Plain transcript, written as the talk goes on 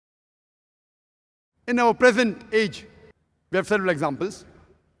In our present age, we have several examples.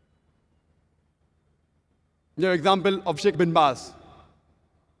 The example of Sheikh bin Baz.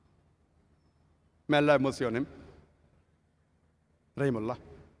 May Allah have mercy on him. Rahimullah.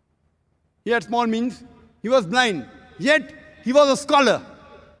 He had small means. He was blind. Yet, he was a scholar.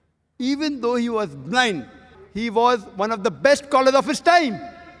 Even though he was blind, he was one of the best scholars of his time.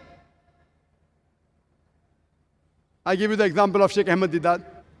 I give you the example of Sheikh Ahmad Didat.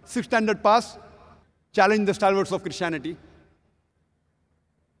 6th standard pass, challenged the stalwarts of Christianity.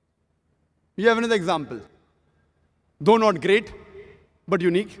 You have another example. Though not great, but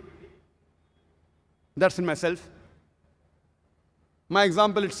unique. That's in myself. My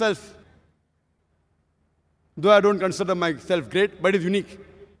example itself, though I don't consider myself great, but it's unique.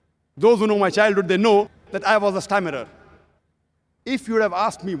 Those who know my childhood, they know that I was a stammerer. If you would have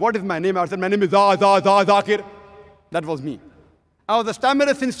asked me, what is my name? I would have said, my name is Zakir. That was me. I was a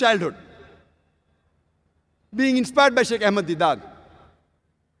stammerer since childhood. Being inspired by Sheikh Ahmad Didat,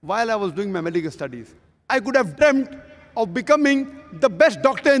 while I was doing my medical studies, I could have dreamt of becoming the best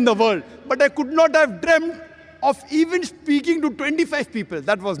doctor in the world, but I could not have dreamt of even speaking to 25 people.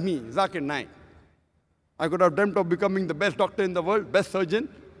 That was me, Zakir Naik. I could have dreamt of becoming the best doctor in the world, best surgeon,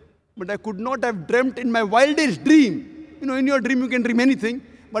 but I could not have dreamt in my wildest dream. You know, in your dream you can dream anything,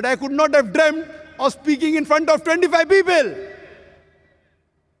 but I could not have dreamt of speaking in front of 25 people.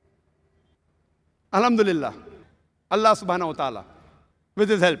 Alhamdulillah, Allah subhanahu wa ta'ala, with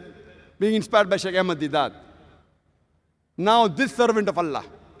his help, being inspired by Sheikh Ahmad Didat. Now this servant of Allah,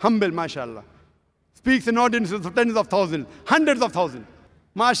 humble, mashallah, speaks in audiences of tens of thousands, hundreds of thousands.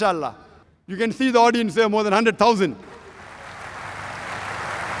 Mashallah. You can see the audience there, more than 100,000.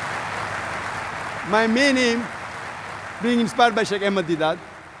 My main aim, being inspired by Sheikh Ahmad Didat,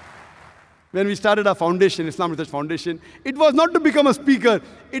 when we started our foundation, Islam Research Foundation, it was not to become a speaker.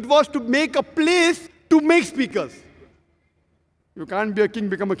 It was to make a place to make speakers. You can't be a king,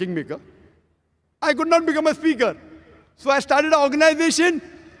 become a kingmaker. I could not become a speaker. So I started an organization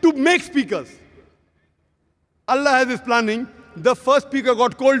to make speakers. Allah has his planning. The first speaker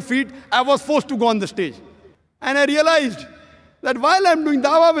got cold feet. I was forced to go on the stage. And I realized that while I'm doing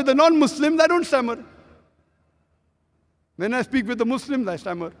dawah with the non-Muslims, I don't stammer. When I speak with the Muslims, I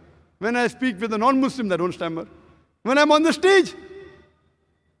stammer. When I speak with the non-Muslims, I don't stammer. When I'm on the stage,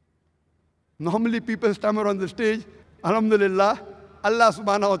 normally people stammer on the stage. Alhamdulillah, Allah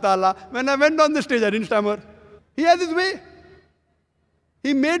subhanahu wa ta'ala. When I went on the stage, I didn't stammer. He has his way.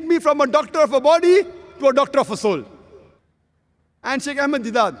 He made me from a doctor of a body to a doctor of a soul. And Sheikh Ahmad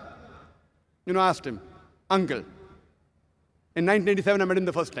Didat, I asked him, uncle, in 1987 I met him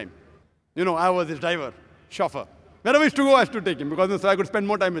the first time. I was his driver, chauffeur. Wherever he used to go, I used to take him because so I could spend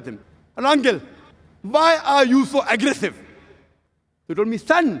more time with him. And uncle, why are you so aggressive? He told me,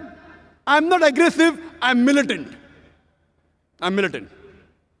 son, I'm not aggressive, I'm militant. I'm militant.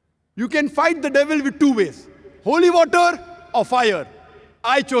 You can fight the devil with two ways, holy water or fire.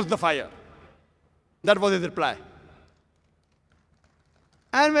 I chose the fire. That was his reply.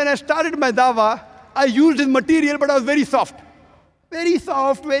 And when I started my dawah, I used his material, but I was very soft. Very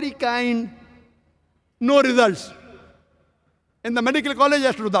soft, very kind. No results. In the medical college, I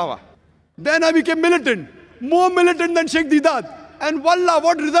used to do dawah. Then I became militant. More militant than Sheikh Didat. And wallah,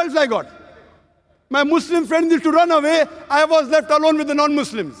 what results I got. My Muslim friends used to run away. I was left alone with the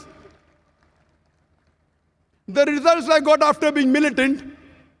non-Muslims. The results I got after being militant,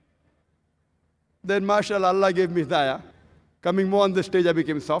 then mashallah, Allah gave me hidayah. Coming more on the stage, I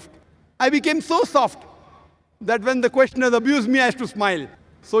became soft. I became so soft that when the questioners abused me, I used to smile.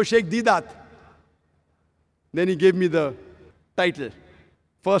 So Sheikh Didat, then he gave me the title.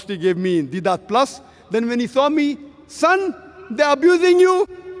 First he gave me Didat Plus. Then when he saw me, son, they're abusing you,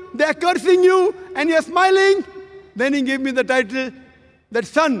 they're cursing you, and you're smiling. Then he gave me the title that,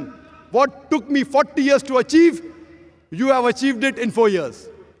 son, what took me 40 years to achieve, you have achieved it in 4 years.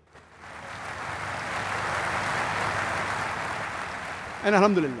 And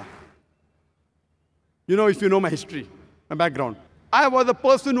alhamdulillah. If you know my history, my background, I was a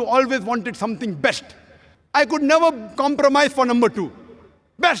person who always wanted something best. I could never compromise for number 2.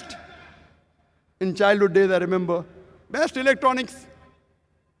 Best. In childhood days, I remember, best electronics.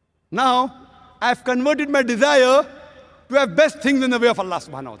 Now, I've converted my desire to have best things in the way of Allah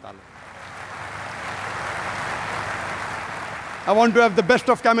subhanahu wa ta'ala. I want to have the best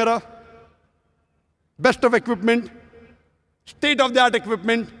of camera, best of equipment, state-of-the-art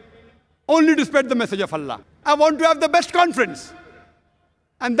equipment, only to spread the message of Allah. I want to have the best conference.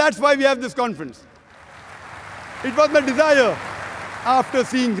 And that's why we have this conference. It was my desire, after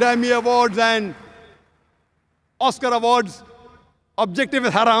seeing Grammy Awards and Oscar Awards, objective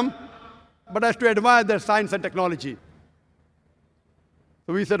is haram, but has to admire their science and technology.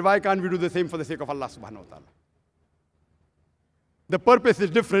 So we said, why can't we do the same for the sake of Allah subhanahu wa ta'ala? The purpose is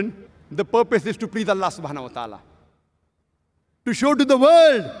different. The purpose is to please Allah subhanahu wa ta'ala. To show to the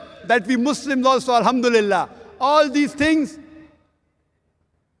world that we Muslims also, alhamdulillah, all these things,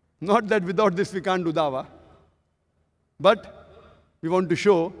 not that without this we can't do dawah, but we want to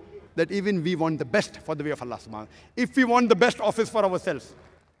show that even we want the best for the way of Allah subhanahu wa ta'ala. If we want the best office for ourselves,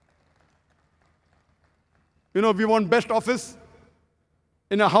 we want best office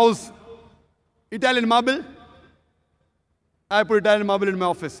in a house, Italian marble. I put Italian marble in my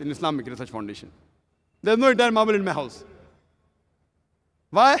office in Islamic Research Foundation. There's no Italian marble in my house.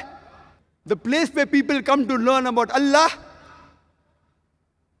 Why? The place where people come to learn about Allah,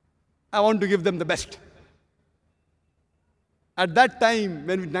 I want to give them the best. At that time,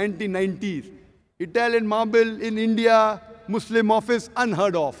 when 1990s, Italian marble in India, Muslim office,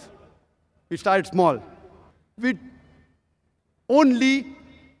 unheard of. We started small. With only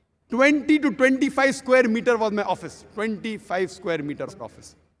 20 to 25 square meter was my office. 25 square meters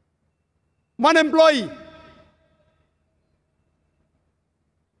office. One employee.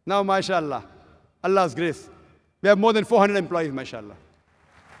 Now, mashallah, Allah's grace, we have more than 400 employees, mashallah.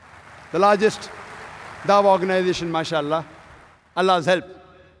 The largest dawah organization, mashallah. Allah's help.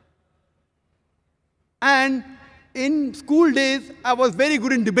 And in school days, I was very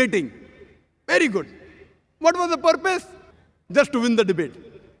good in debating. Very good. What was the purpose? Just to win the debate.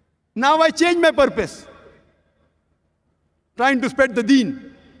 Now I changed my purpose. Trying to spread the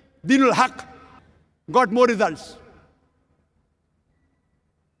deen. Deenul Haq. Got more results.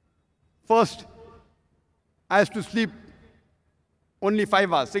 First, I used to sleep only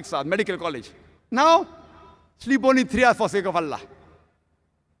 5 hours, 6 hours, medical college. Now, sleep only 3 hours for sake of Allah.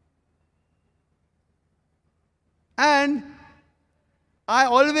 And I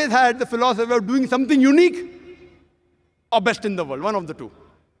always had the philosophy of doing something unique or best in the world, one of the two.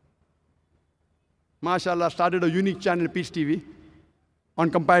 MashaAllah, started a unique channel, Peace TV,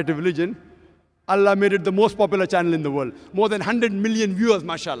 on comparative religion. Allah made it the most popular channel in the world. More than 100 million viewers,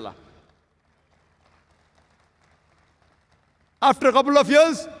 MashaAllah. After a couple of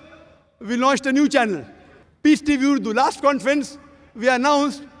years, we launched a new channel, Peace TV Urdu. Last conference, we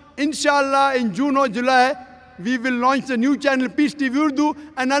announced, inshallah, in June or July, we will launch a new channel, Peace TV Urdu,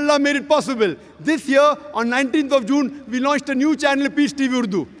 and Allah made it possible. This year, on 19th of June, we launched a new channel, Peace TV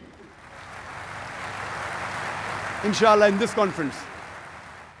Urdu. Inshallah, in this conference.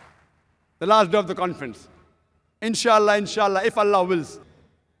 The last day of the conference. Inshallah, if Allah wills.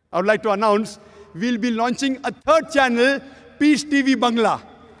 I would like to announce, we'll be launching a third channel, Peace TV Bangla.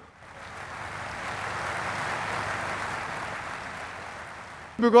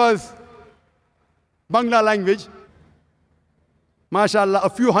 Because Bangla language, mashallah, a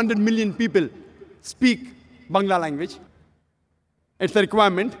few 100 million people speak Bangla language. It's a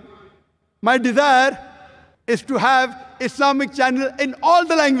requirement. My desire is to have Islamic channel in all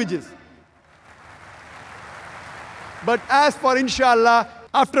the languages. But as for inshallah,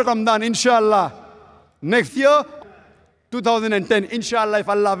 after Ramadan, inshallah, next year, 2010, inshallah, if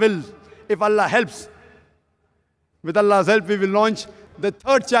Allah wills, if Allah helps, with Allah's help, we will launch the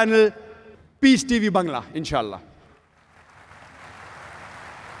third channel, Peace TV Bangla, inshallah.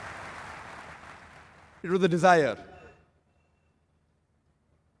 It was a desire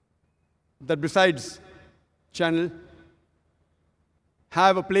that besides channel,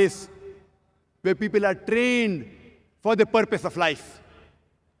 have a place where people are trained for the purpose of life.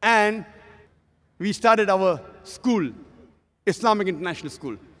 And we started our school, Islamic International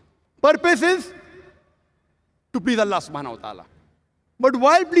School. Purpose is to please Allah subhanahu wa ta'ala. But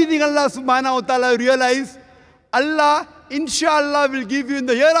while pleasing Allah subhanahu wa ta'ala, realize Allah, inshallah, will give you in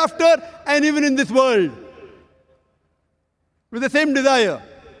the hereafter and even in this world. With the same desire.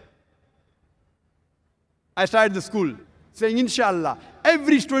 I started the school saying, inshallah,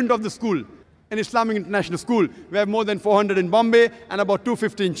 every student of the school, an Islamic International School, we have more than 400 in Bombay and about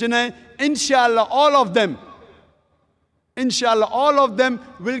 250 in Chennai, inshallah, all of them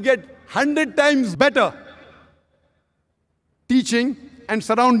will get 100 times better teaching and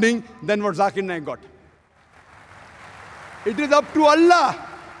surrounding than what Zakir Naik got. It is up to Allah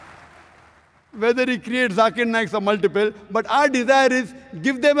whether He creates Zakir Naiks or multiple, but our desire is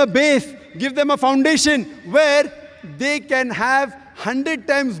give them a base, give them a foundation where they can have 100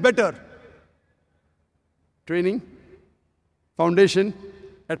 times better training, foundation,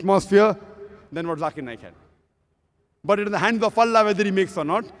 atmosphere than what Zakir Naik had. But it is in the hands of Allah whether He makes or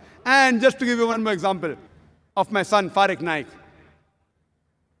not. And just to give you one more example of my son, Zakir Naik.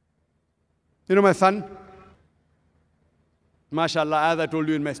 You know my son? MashaAllah, as I told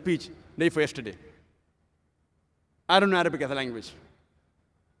you in my speech, day for yesterday. I don't know Arabic as a language.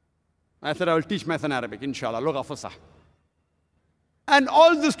 I said I will teach my son Arabic, inshallah, lugha fusah. And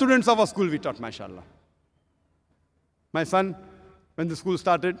all the students of our school we taught, MashaAllah. My son, when the school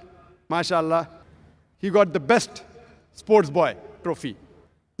started, MashaAllah, he got the best sports boy trophy.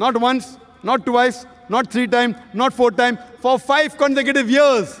 Not once, not twice, not 3 times, not 4 times, for 5 consecutive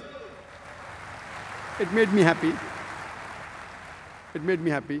years. It made me happy. It made me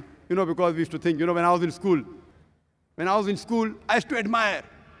happy. Because we used to think, when I was in school, I used to admire.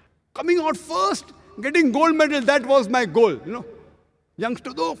 Coming out first, getting gold medal, that was my goal,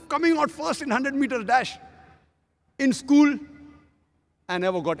 Youngster, though, coming out first in 100-meter dash. In school, I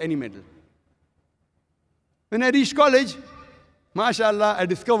never got any medal. When I reached college, MashaAllah, I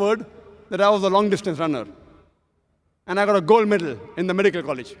discovered that I was a long-distance runner. And I got a gold medal in the medical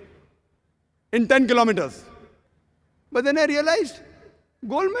college in 10 kilometers. But then I realized,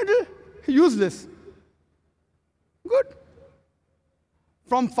 gold medal, useless. Good.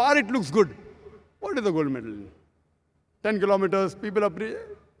 From far it looks good. What is a gold medal? 10 kilometers, people are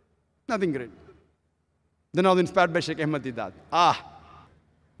nothing great. Then I was inspired by Sheikh Ahmad Didat.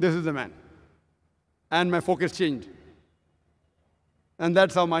 This is the man. And my focus changed. And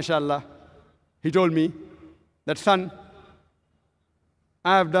that's how, MashaAllah, he told me that, son,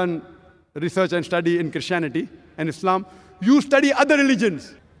 I have done research and study in Christianity and Islam. You study other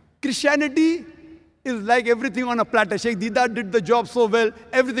religions. Christianity is like everything on a platter. Sheikh Didat did the job so well,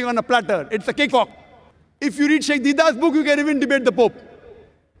 everything on a platter. It's a cakewalk. If you read Sheikh Didat's book, you can even debate the Pope.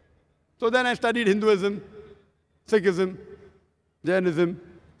 So then I studied Hinduism, Sikhism, Jainism,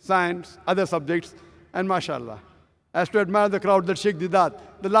 science, other subjects, and MashaAllah. As to admire the crowd that Sheikh Didat,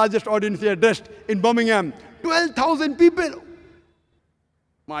 the largest audience he addressed in Birmingham, 12,000 people.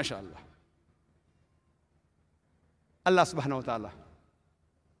 MashaAllah. Allah subhanahu wa ta'ala.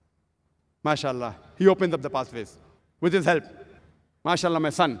 MashaAllah. He opens up the pathways with his help. MashaAllah, my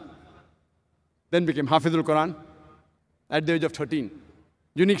son then became Hafizul Quran at the age of 13.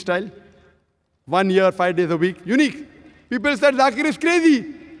 Unique style. 1 year, 5 days a week. Unique. People said Zakir is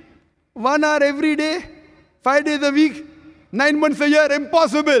crazy. 1 hour every day, 5 days a week, 9 months a year,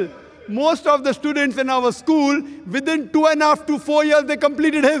 impossible. Most of the students in our school, within 2.5 to 4 years, they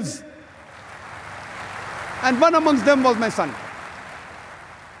completed his. And one amongst them was my son.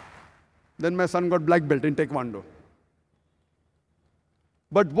 Then my son got black belt in Taekwondo.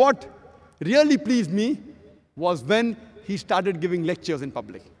 But what really pleased me was when he started giving lectures in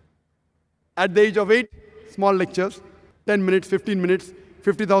public. At the age of 8, small lectures, 10 minutes, 15 minutes,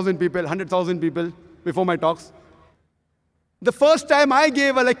 50,000 people, 100,000 people before my talks. The first time I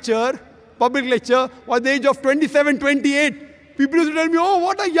gave a lecture, public lecture, was at the age of 27, 28. People used to tell me, oh,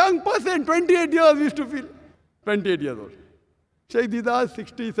 what a young person, 28 years we used to feel. 28 years old. Sheikh Didat,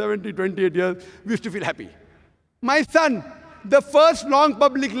 60, 70, 28 years, we used to feel happy. My son, the first long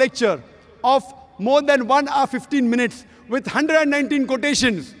public lecture of more than 1 hour, 15 minutes with 119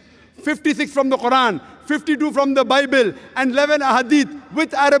 quotations, 56 from the Quran, 52 from the Bible, and 11 ahadith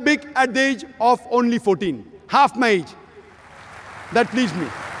with Arabic at the age of only 14. Half my age. That pleased me.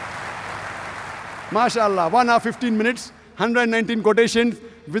 MashaAllah, 1 hour, 15 minutes, 119 quotations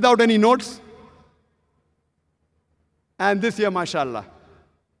without any notes. And this year, MashaAllah,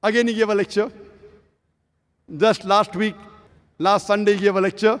 again he gave a lecture. Just last week, last Sunday he gave a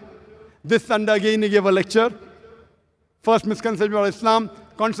lecture. This Sunday again he gave a lecture. First misconception of Islam,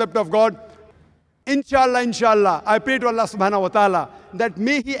 concept of God. Inshallah, inshallah, I pray to Allah subhanahu wa ta'ala that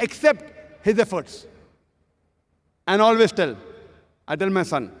may he accept his efforts. And always I tell my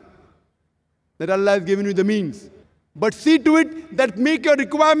son, that Allah has given you the means. But see to it that make your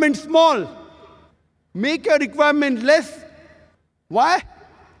requirement small. Make your requirement less. Why?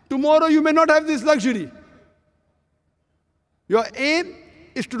 Tomorrow you may not have this luxury. Your aim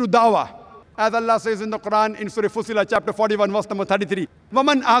is to do dawah. As Allah says in the Quran, in Surah Fussilat, chapter 41, verse number 33.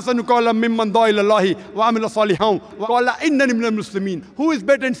 وَمَنْ أَحْسَنُ قَوْلًا مِمَّنْ دَعَا إِلَى اللَّهِ وَعَمِلَ صَالِحًا وَقَالَ إِنَّنِي مِنَ الْمُسْلِمِينَ. Who is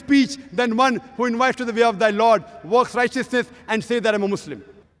better in speech than one who invites to the way of thy Lord, works righteousness, and says that I'm a Muslim?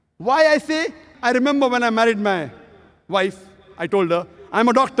 Why I say? I remember when I married my wife, I told her, I'm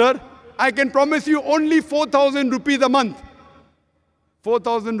a doctor, I can promise you only 4,000 rupees a month.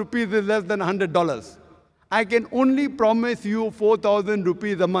 4,000 rupees is less than $100. I can only promise you 4,000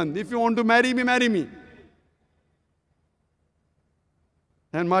 rupees a month. If you want to marry me, marry me.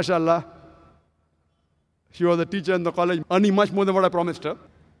 And MashaAllah, she was a teacher in the college, earning much more than what I promised her.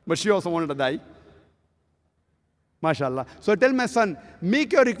 But she also wanted to die. MashaAllah. So I tell my son,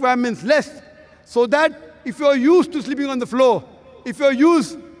 make your requirements less, so that if you're used to sleeping on the floor, if you're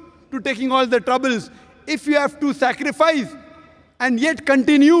used to taking all the troubles, if you have to sacrifice and yet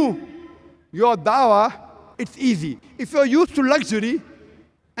continue your dawah, it's easy. If you're used to luxury,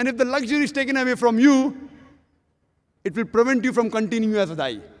 and if the luxury is taken away from you, it will prevent you from continuing as a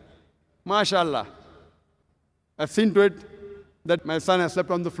da'i. MashaAllah. I've seen to it that my son has slept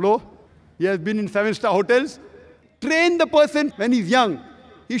on the floor. He has been in 7-star hotels. Train the person when he's young.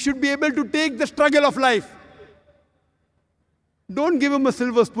 He should be able to take the struggle of life. Don't give him a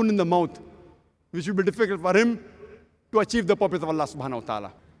silver spoon in the mouth, which will be difficult for him to achieve the purpose of Allah subhanahu wa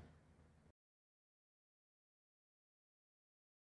ta'ala.